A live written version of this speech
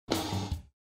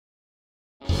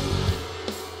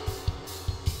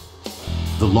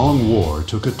The long war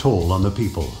took a toll on the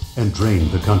people and drained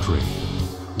the country.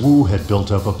 Wu had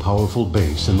built up a powerful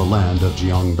base in the land of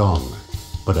Jiangdong,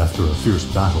 but after a fierce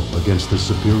battle against the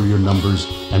superior numbers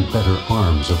and better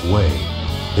arms of Wei,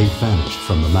 they vanished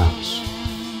from the maps.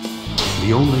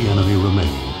 The only enemy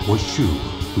remaining was Shu,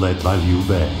 led by Liu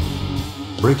Bei.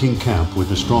 Breaking camp with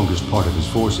the strongest part of his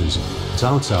forces,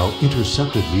 Cao Cao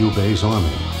intercepted Liu Bei's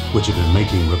army, which had been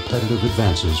making repetitive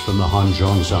advances from the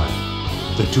Hanzhong side.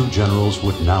 The two generals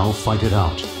would now fight it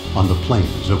out on the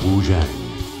plains of Wuzhang.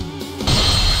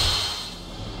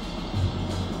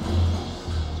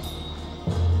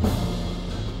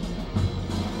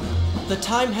 The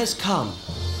time has come.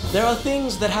 There are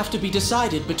things that have to be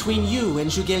decided between you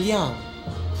and Zhuge Liang.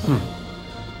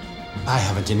 I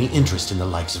haven't any interest in the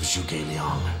likes of Zhuge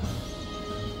Liang.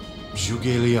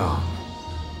 Zhuge Liang,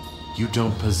 you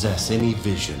don't possess any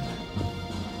vision.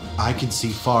 I can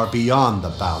see far beyond the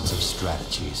bounds of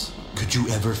strategies. Could you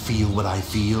ever feel what I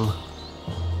feel?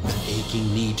 The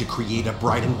aching need to create a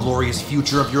bright and glorious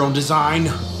future of your own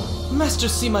design? Master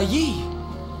Sima Yi!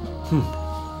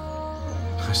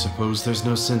 I suppose there's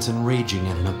no sense in raging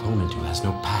at an opponent who has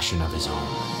no passion of his own.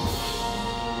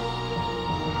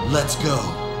 Let's go.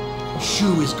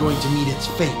 Shu is going to meet its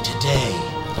fate today.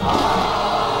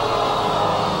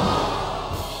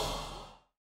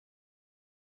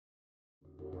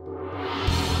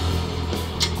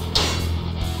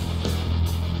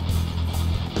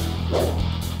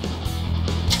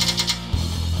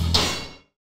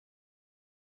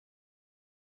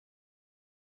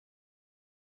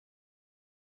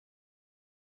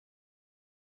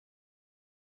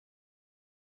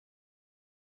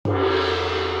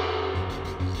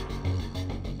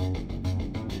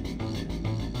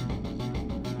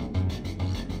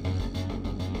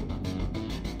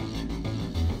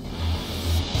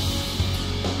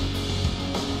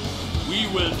 We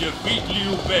will defeat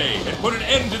Liu Bei and put an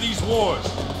end to these wars.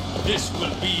 This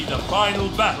will be the final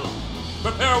battle.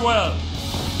 Prepare well.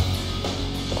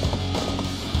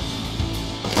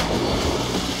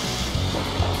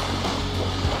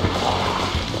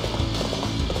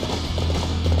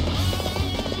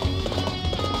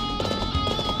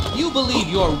 You believe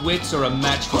your wits are a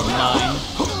match for mine?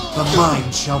 The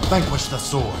mind shall vanquish the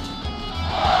sword.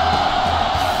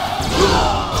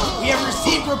 We have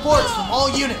received reports from all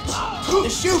units. The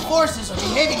Shu forces are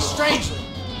behaving strangely.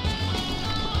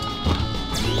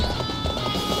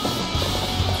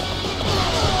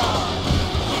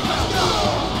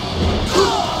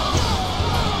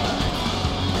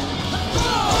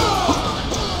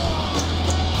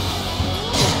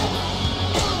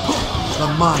 The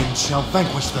mind shall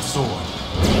vanquish the sword.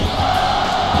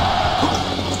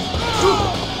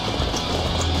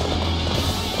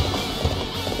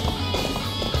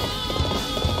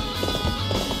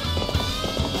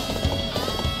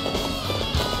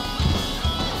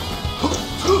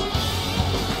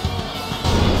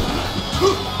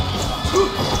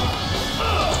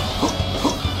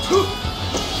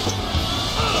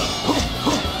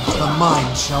 The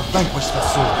mind shall vanquish the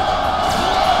sword.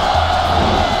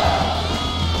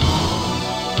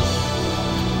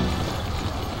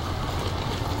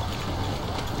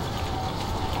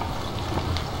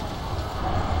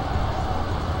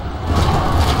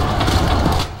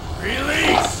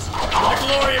 Release! For the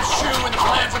glory of Shu and the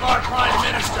plans of our Prime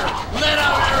Minister, let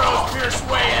out arrows pierce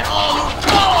Wei and all who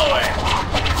follow it!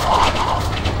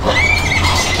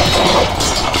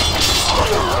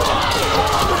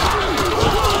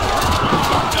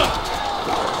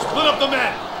 Split up the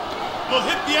men! We'll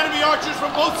hit the enemy archers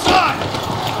from both sides!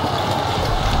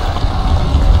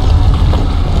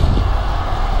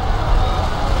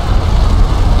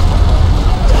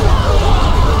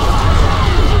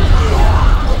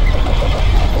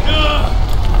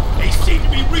 They seem to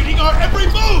be reading our every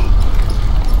move!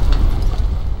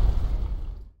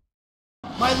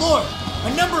 My lord,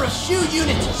 a number of Shu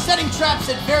units are setting traps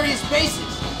at various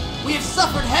bases. We have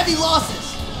suffered heavy losses.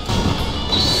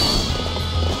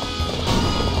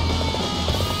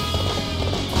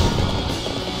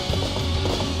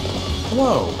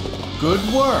 Whoa, good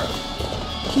work.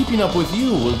 Keeping up with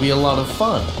you will be a lot of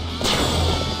fun.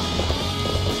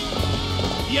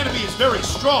 The enemy is very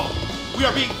strong. We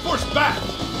are being forced back.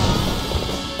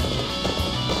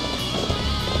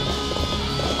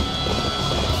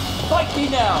 Fight me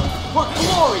now, for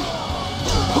glory!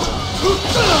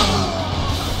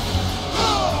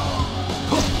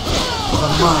 The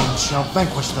mind shall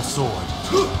vanquish the sword.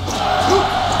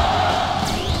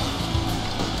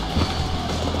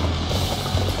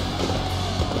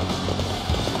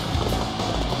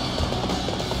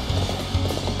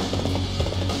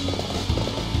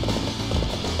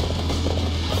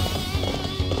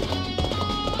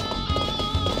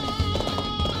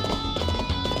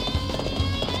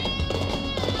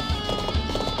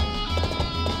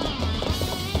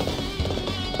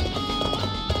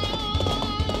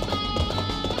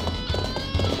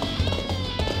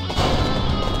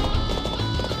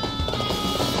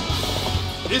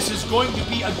 going to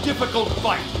be a difficult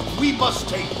fight. We must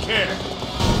take care.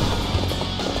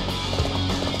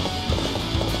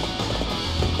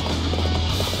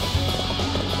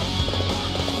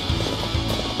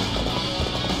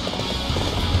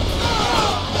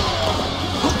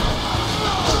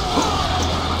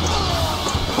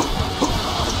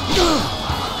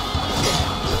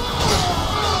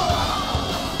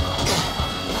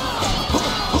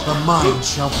 The mind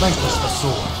shall vanquish the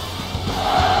sword.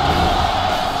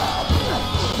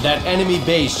 That enemy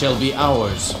base shall be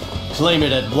ours. Claim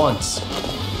it at once.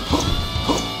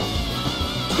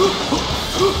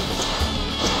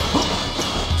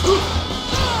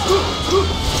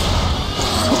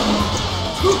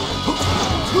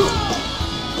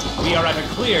 We are at a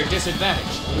clear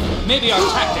disadvantage. Maybe our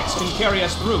tactics can carry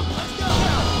us through.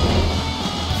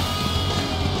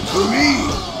 Me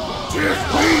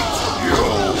defeat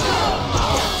you!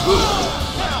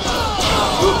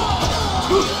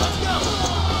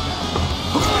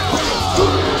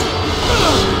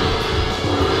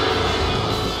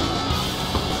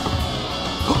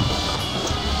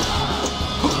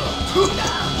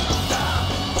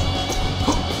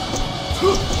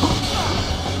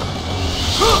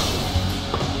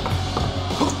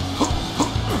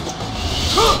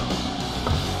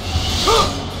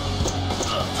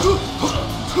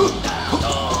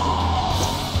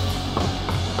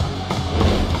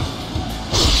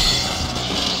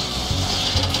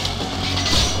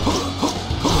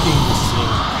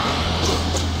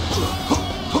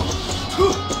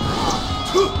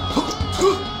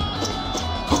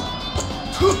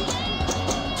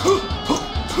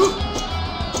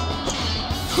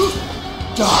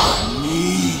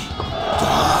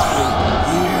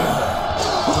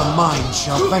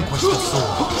 Shall vanquish the sword.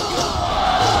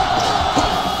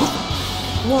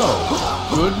 Whoa,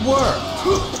 good work.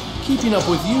 Keeping up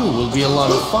with you will be a lot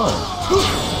of fun.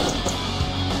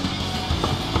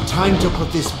 Time to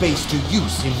put this base to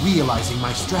use in realizing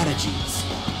my strategies.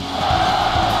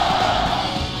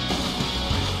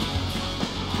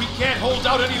 We can't hold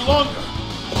out any longer.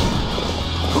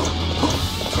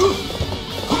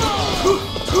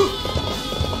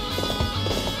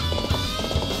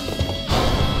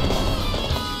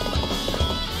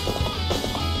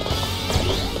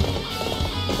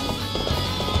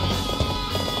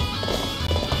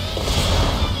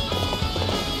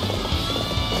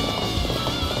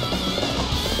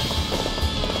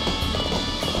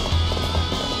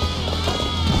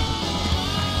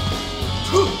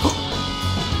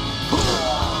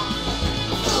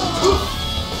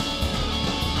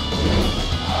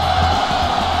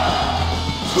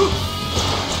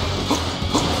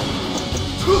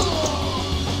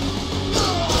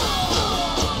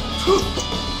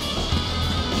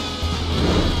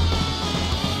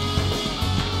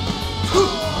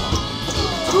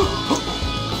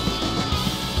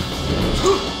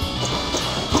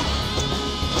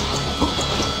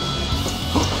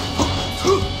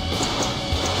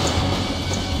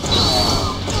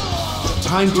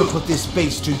 Time to put this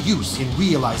base to use in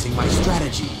realizing my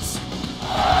strategies.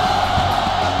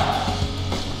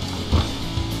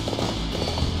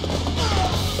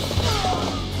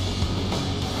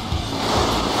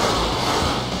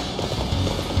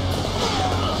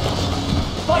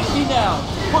 Fight me now,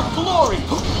 for glory!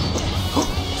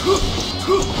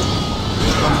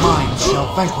 The mind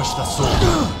shall vanquish the sword.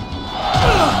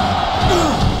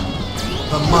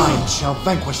 The mind shall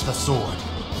vanquish the sword.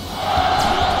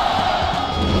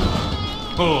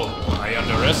 Oh, I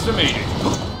underestimated.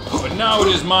 But now it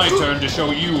is my turn to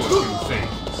show you a few things.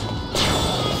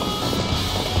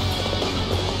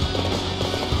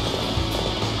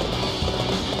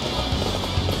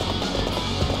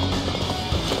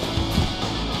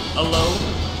 Alone,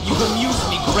 you amuse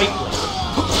me greatly.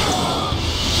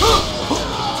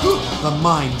 The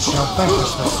mind shall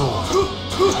vanquish the sword.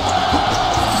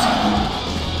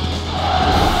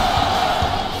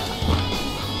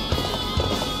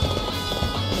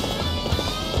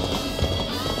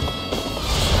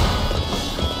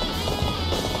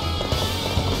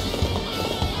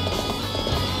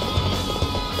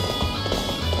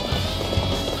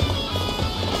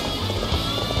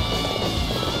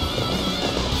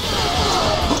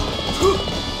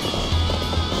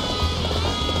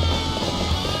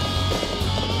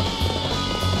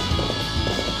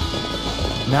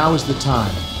 Now is the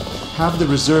time. Have the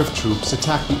reserve troops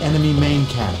attack the enemy main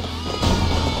camp.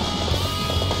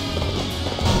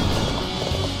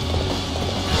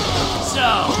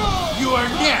 So, you are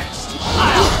next!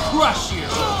 I'll crush you!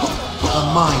 The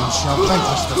mind shall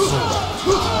vanquish the sword.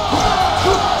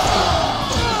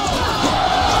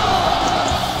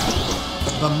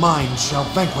 The mind shall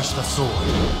vanquish the sword.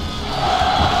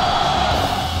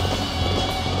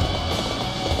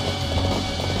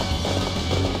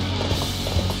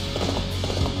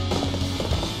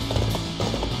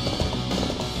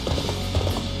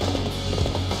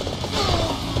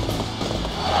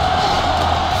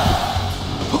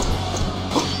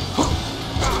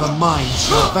 mind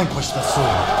shall vanquish the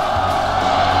sword.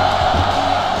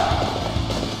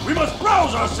 We must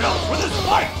rouse ourselves for this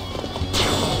fight!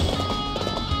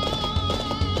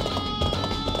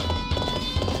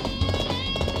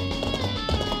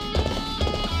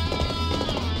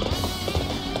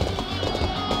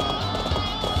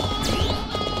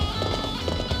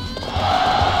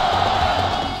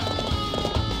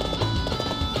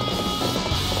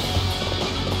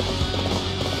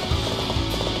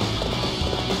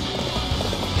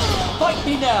 Fight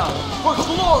me now, for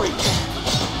glory!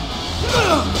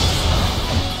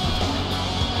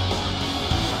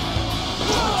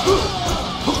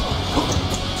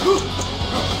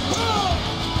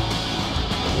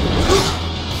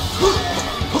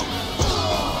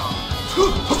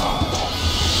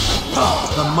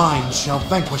 The mind shall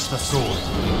vanquish the sword.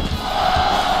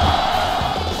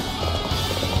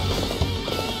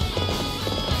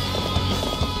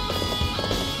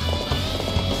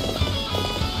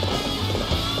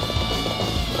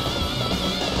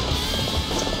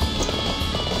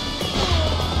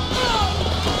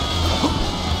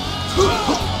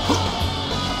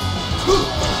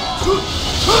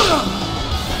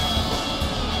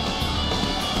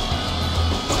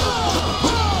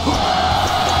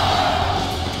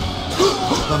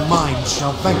 The mind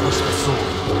shall vanquish the sword.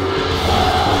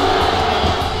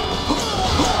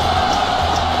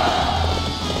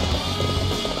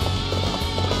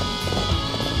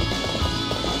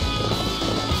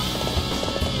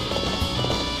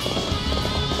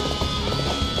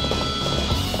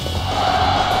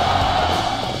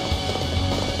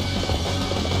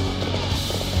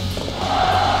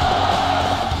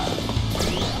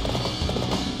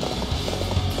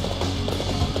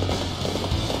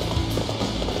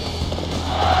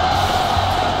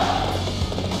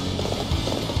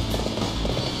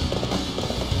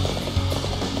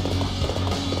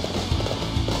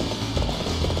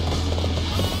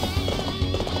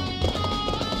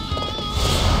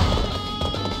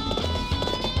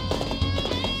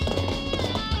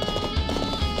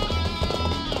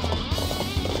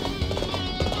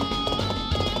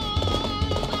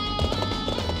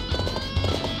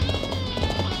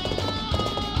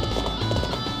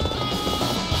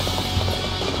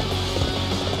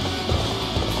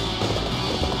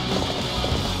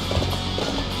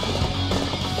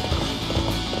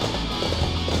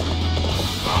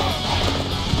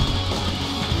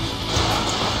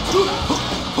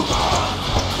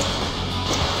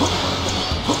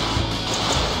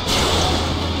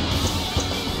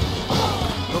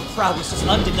 Your prowess is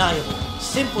undeniable,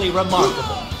 simply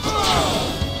remarkable.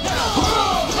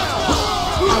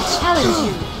 I challenge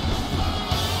you.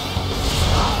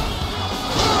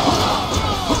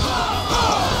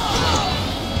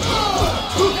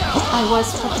 I was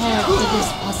prepared for this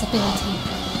possibility.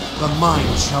 The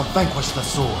mind shall vanquish the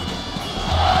sword.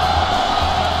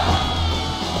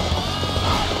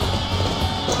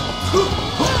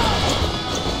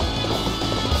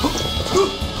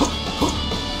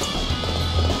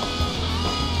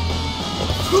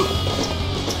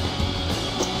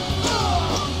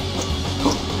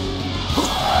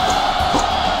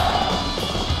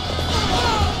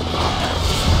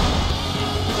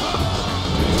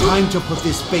 Time to put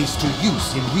this base to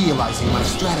use in realizing my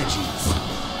strategies.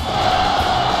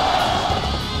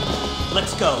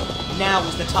 Let's go. Now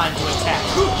is the time to attack.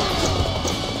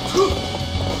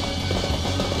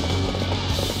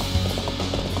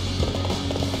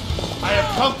 I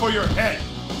have come for your head!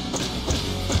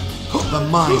 The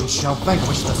mind shall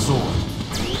vanquish the sword.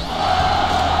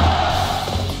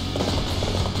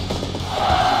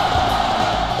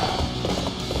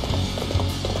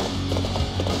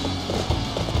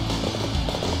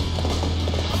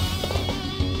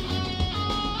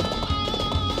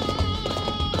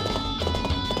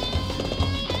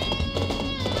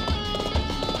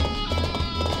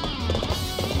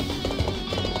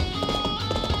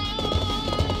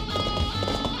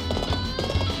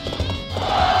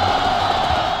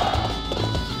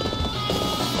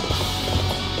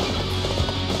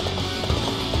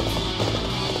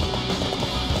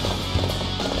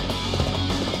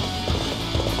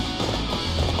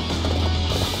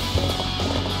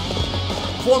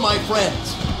 For my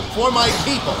friends, for my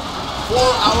people, for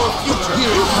our future,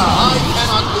 I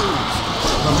cannot lose.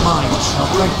 The mind shall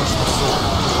vanquish the sword.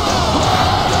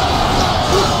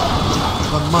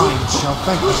 The mind shall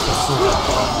vanquish the sword.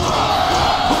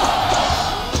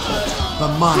 The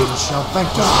mind shall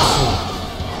vanquish the sword.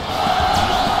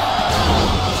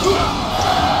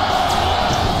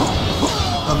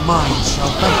 The mind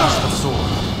shall vanquish the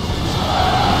sword.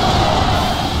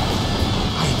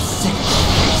 I am sick of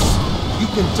this. You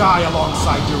can die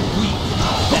alongside your weak and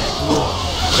pathetic Lord.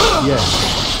 Yes,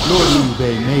 Lord Liu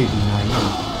Bei may be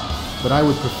naive, but I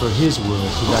would prefer his world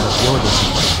to that of your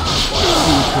disease.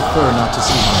 He would prefer not to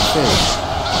see my face,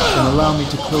 and allow me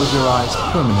to close your eyes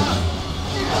permanently.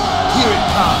 Here it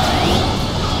comes!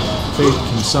 Fate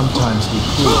can sometimes be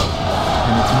cruel,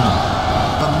 and it may.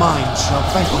 The mind shall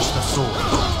vanquish the sword.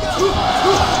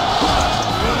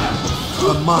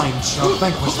 The mind shall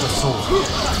vanquish the sword.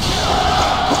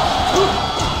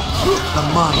 The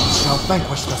mind shall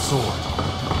vanquish the sword.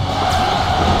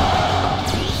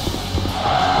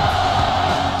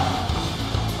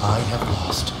 I have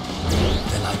lost.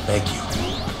 Then I beg you,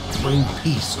 bring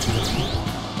peace to the people.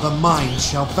 The mind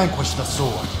shall vanquish the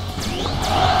sword.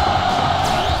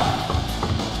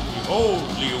 Behold,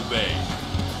 Liu Bei,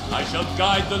 I shall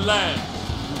guide the land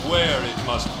to where it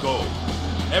must go.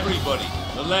 Everybody,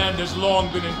 the land has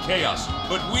long been in chaos,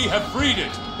 but we have freed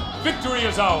it. Victory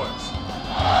is ours.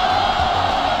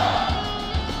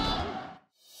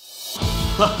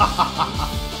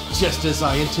 Just as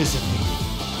I anticipated.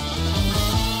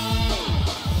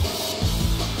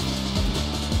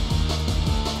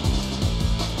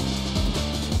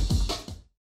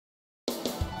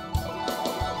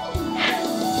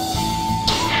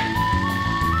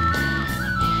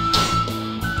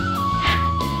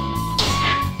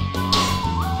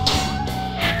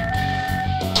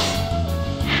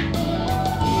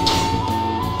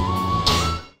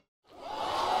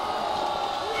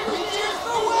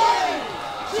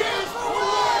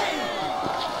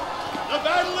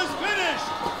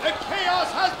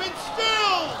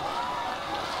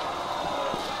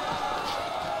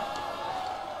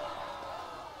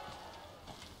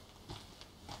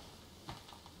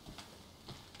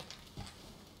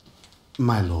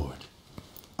 My lord,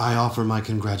 I offer my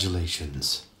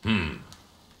congratulations.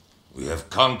 We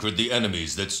have conquered the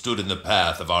enemies that stood in the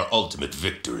path of our ultimate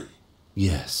victory.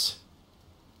 Yes.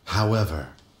 However,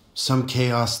 some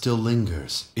chaos still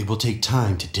lingers. It will take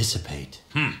time to dissipate.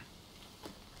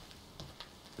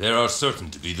 There are certain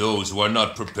to be those who are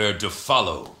not prepared to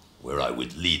follow where I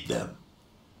would lead them.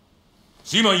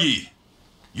 Sima Yi,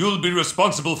 you'll be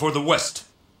responsible for the West,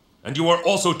 and you are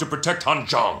also to protect Han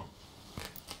Zhang.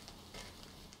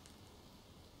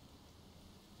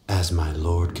 As my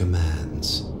lord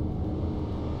commands.